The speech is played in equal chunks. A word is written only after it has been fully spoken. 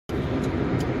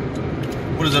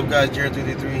What is up, guys?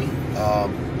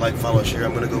 Jared333. Like, follow, share.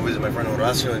 I'm gonna go visit my friend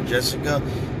Horacio and Jessica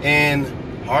in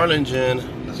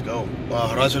Harlingen. Let's go.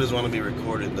 Horacio doesn't want to be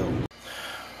recorded though.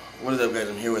 What is up, guys?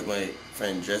 I'm here with my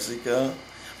friend Jessica.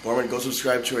 Borman, go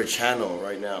subscribe to her channel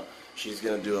right now. She's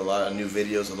gonna do a lot of new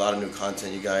videos, a lot of new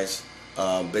content, you guys.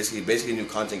 Basically new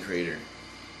content creator.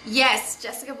 Yes,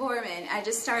 Jessica Borman. I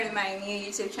just started my new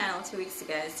YouTube channel 2 weeks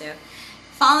ago, so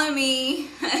follow me.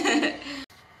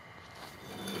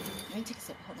 Let me take a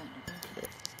sip. Hold on.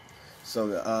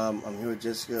 So I'm here with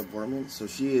Jessica Borman. So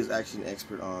she is actually an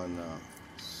expert on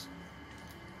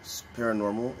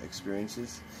paranormal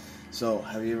experiences. So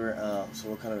have you ever? So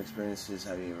what kind of experiences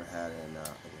have you ever had in your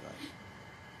life?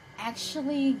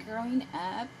 Actually, growing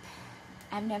up,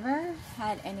 I've never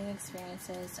had any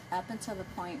experiences up until the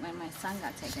point when my son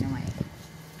got taken away.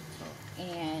 Oh.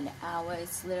 And I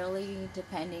was literally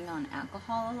depending on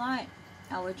alcohol a lot.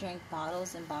 I would drink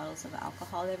bottles and bottles of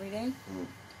alcohol every day. Mm-hmm.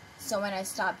 So when I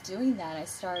stopped doing that, I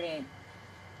started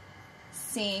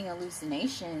seeing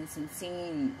hallucinations and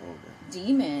seeing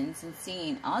demons and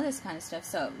seeing all this kind of stuff.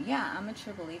 So yeah, I'm a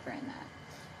true believer in that.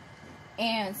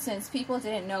 And since people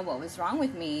didn't know what was wrong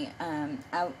with me,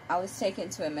 I was taken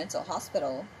to a mental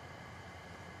hospital.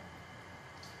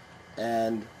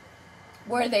 And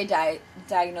where they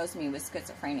diagnosed me with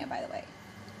schizophrenia, by the way.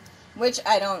 Which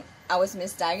I was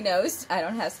misdiagnosed. I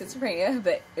don't have schizophrenia,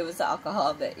 but it was the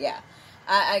alcohol. But yeah,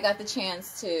 I got the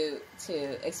chance to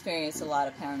experience a lot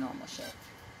of paranormal shit.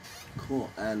 Cool.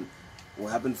 And what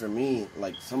happened for me,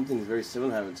 like something very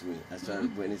similar happened to me. I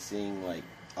started witnessing like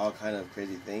all kind of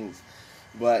crazy things.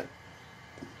 But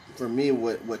for me,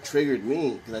 what triggered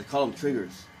me, because I call them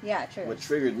triggers. Yeah, triggers. What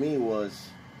triggered me was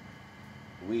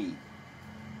weed.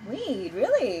 Weed,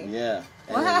 really? Yeah.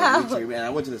 Wow. And I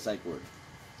went to the psych ward.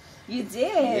 You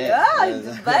did? Yeah.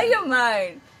 Oh, buddy of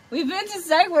mine. We've been to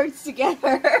psych wards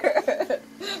together.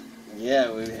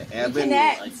 Yeah, I've been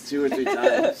like 2 or 3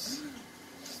 times.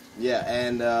 Yeah,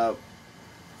 and I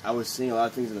was seeing a lot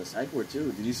of things in the psych ward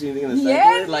too. Did you see anything in the psych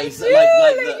ward?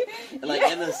 Like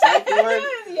in the psych ward?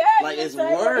 Yes, like it's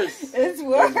worse. It's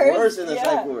worse. It's worse in the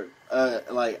psych ward.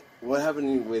 Like what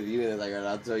happened with you in the psych ward?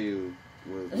 I'll tell you.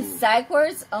 The psych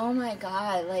wards? Oh my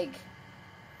god! Like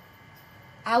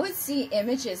I would see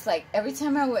images. Like every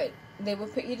time they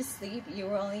would put you to sleep. You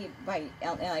were only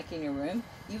like in your room.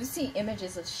 You would see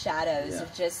images of shadows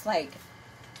of just like,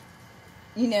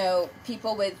 you know,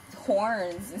 people with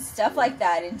horns and stuff like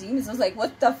that, and demons. I was like,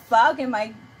 what the fuck am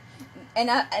I? And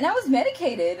I was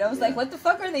medicated. I was like, what the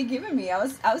fuck are they giving me? I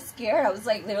was scared. I was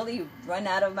like literally run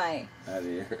out of my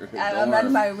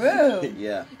room.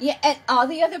 Yeah. Yeah, and all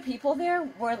the other people there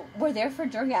were there for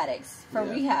drug addicts, for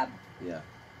rehab. Yeah.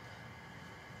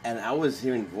 And I was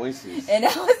hearing voices. And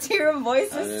I was hearing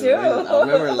voices too. I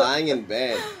remember lying in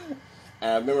bed.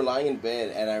 And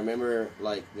I remember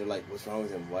like they're like, what's wrong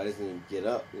with him? Why doesn't he get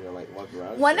up? You know, like walk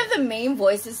around. One of the main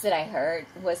voices that I heard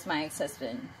was my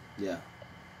ex-husband. Yeah.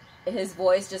 His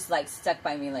voice just like stuck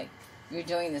by me, like, you're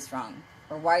doing this wrong,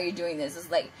 or why are you doing this? It's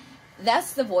like,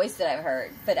 that's the voice that I've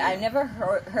heard, but I never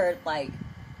heard like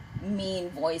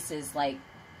mean voices, like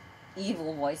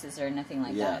evil voices or nothing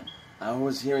like that. I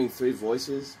was hearing 3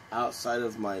 voices outside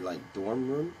of my like dorm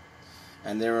room,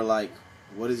 and they were like,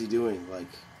 what is he doing?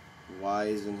 Like, why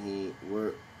isn't he,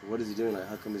 what is he doing? Like,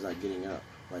 how come he's not getting up?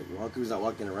 Like, how come he's not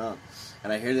walking around?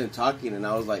 And I hear them talking, and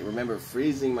I was like, remember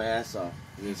freezing my ass off.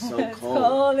 It's so it's cold.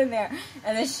 Cold in there.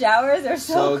 And the showers are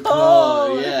so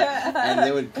cold. Yeah. And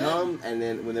they would come, and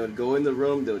then when they would go in the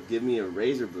room, they would give me a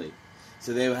razor blade.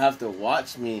 So they would have to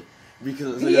watch me.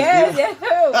 Because they would have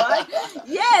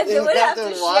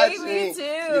to shave me too.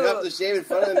 You have to shave in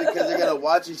front of them because they're gonna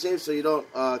watch you shave so you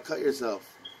don't cut yourself.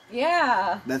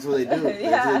 Yeah. That's what they do. That's what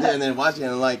they do. And then watching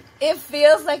and like, it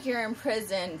feels like you're in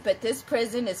prison, but this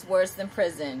prison is worse than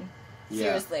prison.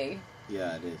 Seriously.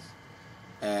 Yeah, it is.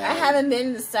 And I haven't been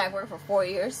in the psych ward for 4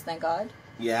 years, thank God.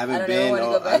 Yeah, I haven't been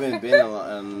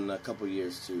in a couple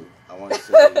years too. I want to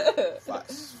say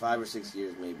 5 or 6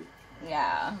 years maybe.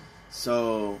 Yeah.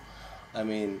 So, I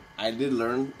mean, I did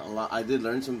learn a lot. I did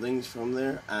learn some things from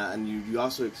there, and you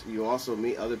also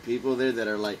meet other people there that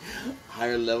are like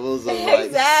higher levels of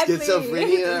like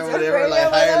schizophrenia or whatever, like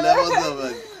higher levels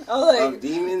of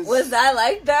demons. Was I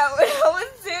like that when I was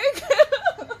sick?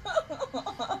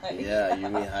 Yeah, you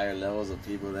meet higher levels of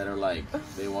people that are like,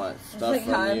 they want stuff like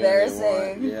from how you.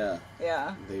 Embarrassing. Yeah.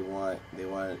 They want.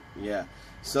 Yeah.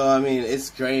 So I mean, it's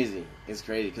crazy. It's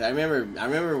crazy because I remember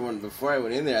before I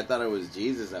went in there, I thought it was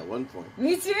Jesus at one point.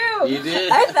 Me too. You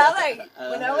did. I thought like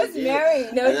when I was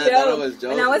married. No joke.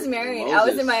 When I was married, I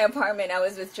was in my apartment. I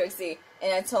was with Trixie,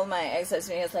 and I told my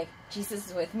ex-husband, I was like, Jesus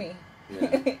is with me.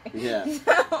 Yeah.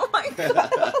 Oh my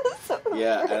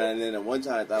Yeah, and then at one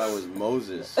time I thought I was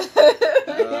Moses. And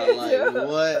I'm like,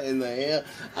 what in the hell?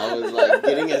 I was like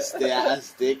getting a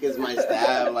stick as my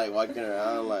staff, like walking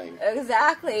around, like.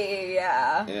 Exactly,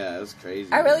 yeah. Yeah, it was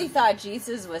crazy. I really thought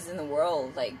Jesus was in the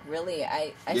world. Like, really,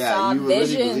 I saw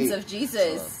visions of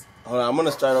Jesus. Hold on, I'm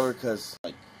gonna start over because,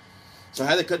 like, so I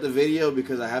had to cut the video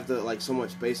because I have to, like, so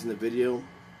much space in the video.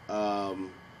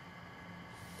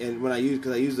 And when I use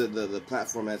the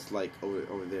platform that's like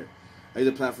over there. I use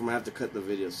the platform, I have to cut the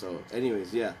video. So,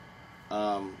 anyways, yeah.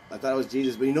 I thought it was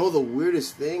Jesus, but you know the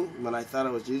weirdest thing? When I thought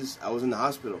it was Jesus, I was in the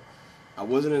hospital. I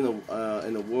wasn't in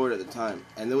the ward at the time,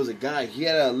 and there was a guy. He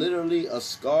had literally a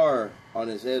scar on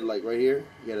his head, like right here.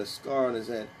 He had a scar on his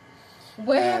head.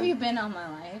 Where have you been all my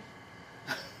life?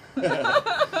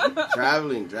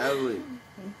 Traveling.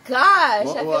 Gosh,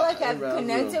 I feel like I've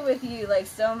connected with you like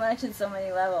so much in so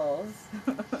many levels.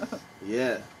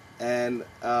 Yeah, and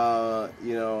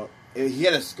you know, he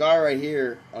had a scar right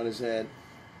here on his head,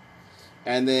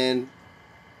 and then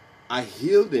I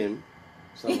healed him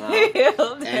somehow,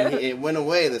 and it went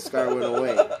away. The scar went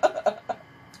away,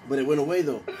 but it went away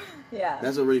though. Yeah,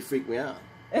 that's what really freaked me out.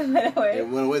 It went away. It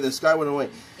went away. The scar went away.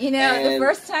 You know, and the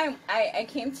first time I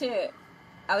came to,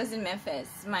 I was in Memphis.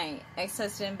 My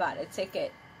ex-husband bought a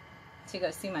ticket to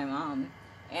go see my mom.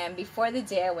 And before the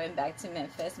day I went back to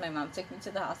Memphis, my mom took me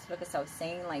to the hospital because I was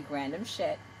saying, like, random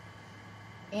shit.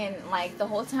 And, like, the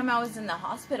whole time I was in the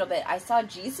hospital, but I saw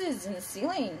Jesus in the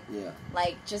ceiling. Yeah.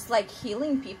 Like, just, like,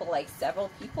 healing people, like, several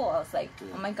people. I was like,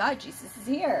 oh, my God, Jesus is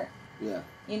here. Yeah.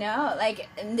 You know? Like,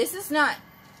 and this is not,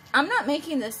 I'm not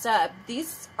making this up.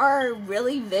 These are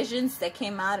really visions that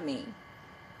came out of me.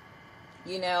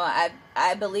 You know,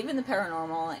 I believe in the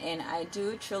paranormal, and I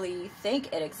do truly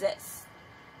think it exists.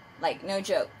 Like, no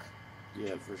joke.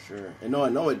 Yeah, for sure. And no, I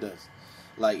know it does.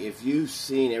 Like, if you've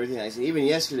seen everything I seen, even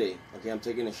yesterday, okay, I'm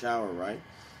taking a shower, right?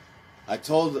 I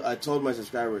told my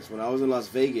subscribers, when I was in Las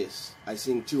Vegas, I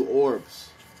seen 2 orbs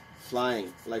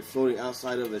flying, like floating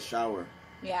outside of the shower.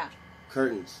 Yeah.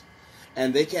 Curtains.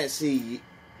 And they can't see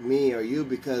me or you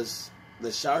because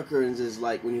the shower curtains is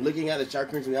like, when you're looking at the shower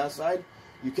curtains from the outside,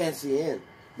 you can't see in.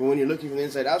 But when you're looking from the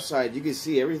inside outside, you can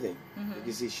see everything. Mm-hmm. You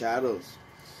can see shadows.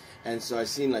 And so I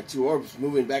seen like 2 orbs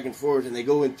moving back and forth, and they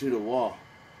go into the wall.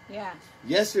 Yeah.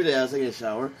 Yesterday I was taking a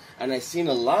shower, and I seen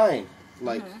a line,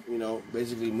 like, you know,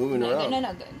 basically moving around. No.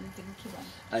 Good. Keep on.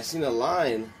 I seen a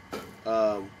line,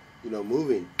 you know,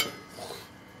 moving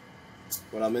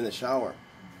when I'm in the shower.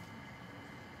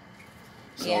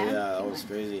 So yeah, that was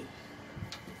crazy.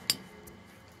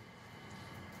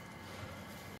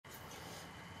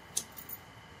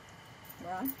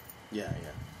 Ron? Yeah.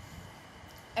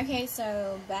 Okay,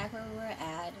 so back where we were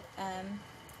at,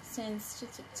 since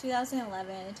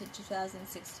 2011 to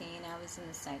 2016, I was in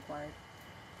the psych ward.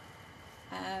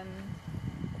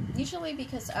 Usually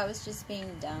because I was just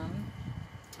being dumb.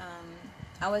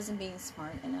 I wasn't being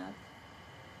smart enough.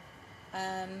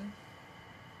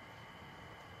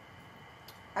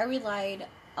 I relied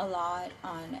a lot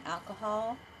on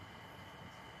alcohol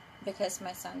because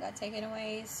my son got taken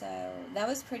away, so that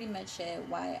was pretty much it.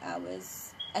 Why I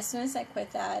was, as soon as I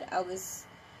quit that, I was,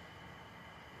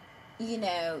 you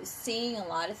know, seeing a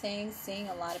lot of things, seeing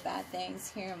a lot of bad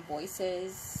things, hearing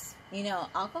voices. You know,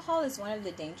 alcohol is one of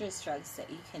the dangerous drugs that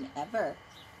you can ever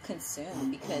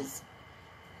consume because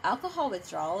alcohol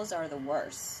withdrawals are the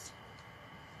worst.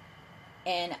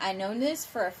 And I know this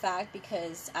for a fact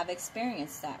because I've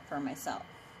experienced that for myself.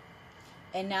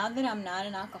 And now that I'm not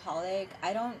an alcoholic,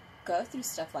 I don't go through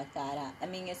stuff like that. I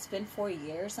mean, it's been 4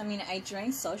 years. I mean, I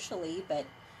drink socially, but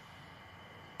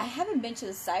I haven't been to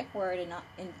the psych ward in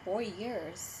 4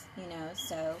 years, you know,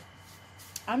 so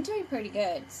I'm doing pretty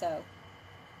good, so.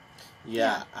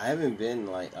 Yeah, I haven't been,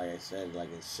 like I said,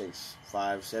 like in 6,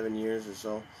 5, 7 years or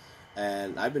so,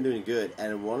 and I've been doing good.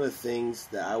 And one of the things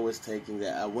that I was taking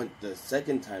that I went the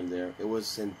second time there, it was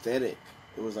synthetic.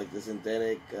 It was like the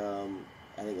synthetic,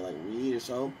 I think like weed or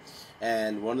so,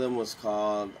 and one of them was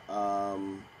called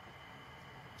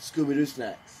Scooby-Doo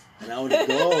snacks. And I would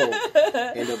go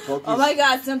into Pokey's. Oh my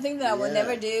God, something that I would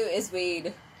never do is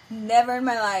weed. Never in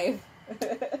my life.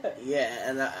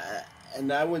 Yeah,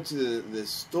 and I went to the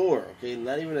store, okay,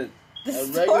 not even a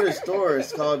regular store.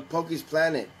 It's called Pokey's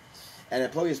Planet. And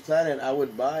at Pokey's Planet, I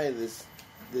would buy this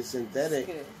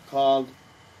synthetic called...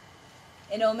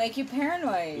 It'll make you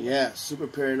paranoid. Yeah, super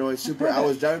paranoid. I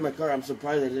was driving my car. I'm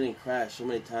surprised I didn't crash so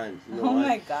many times. You know oh why?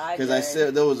 My God. Because I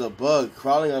said there was a bug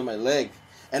crawling on my leg.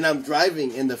 And I'm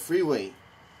driving in the freeway.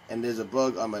 And there's a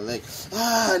bug on my leg.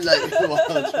 Like, while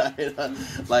I'm driving.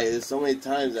 Like, there's so many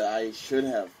times that I should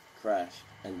have crashed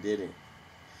and didn't.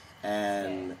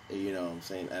 And you know what I'm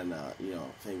saying, and you know,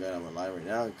 thank God I'm alive right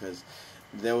now, because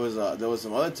there was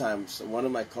some other times one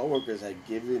of my coworkers had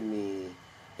given me,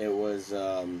 it was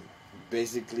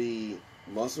basically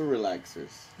muscle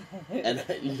relaxers, and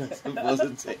you're not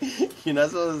supposed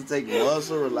to take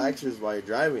muscle relaxers while you're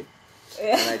driving.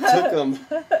 And I took them.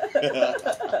 Oh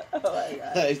my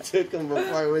God. I took them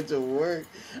before I went to work.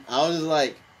 I was just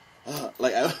like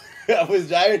I was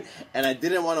driving and I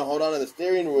didn't want to hold on to the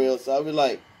steering wheel, so I was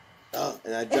like,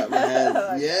 and I dropped my hands.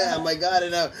 Oh my God!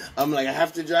 And I'm like, I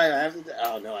have to drive.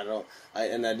 Oh no, I don't.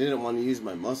 And I didn't want to use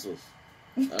my muscles.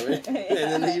 I mean,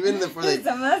 and then even for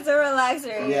the muscle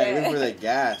relaxer. Yeah, even for the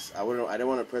gas, I didn't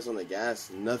want to press on the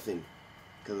gas, nothing,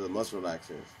 because of the muscle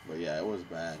relaxers. But yeah, it was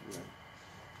bad. Man.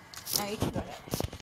 Now you can go to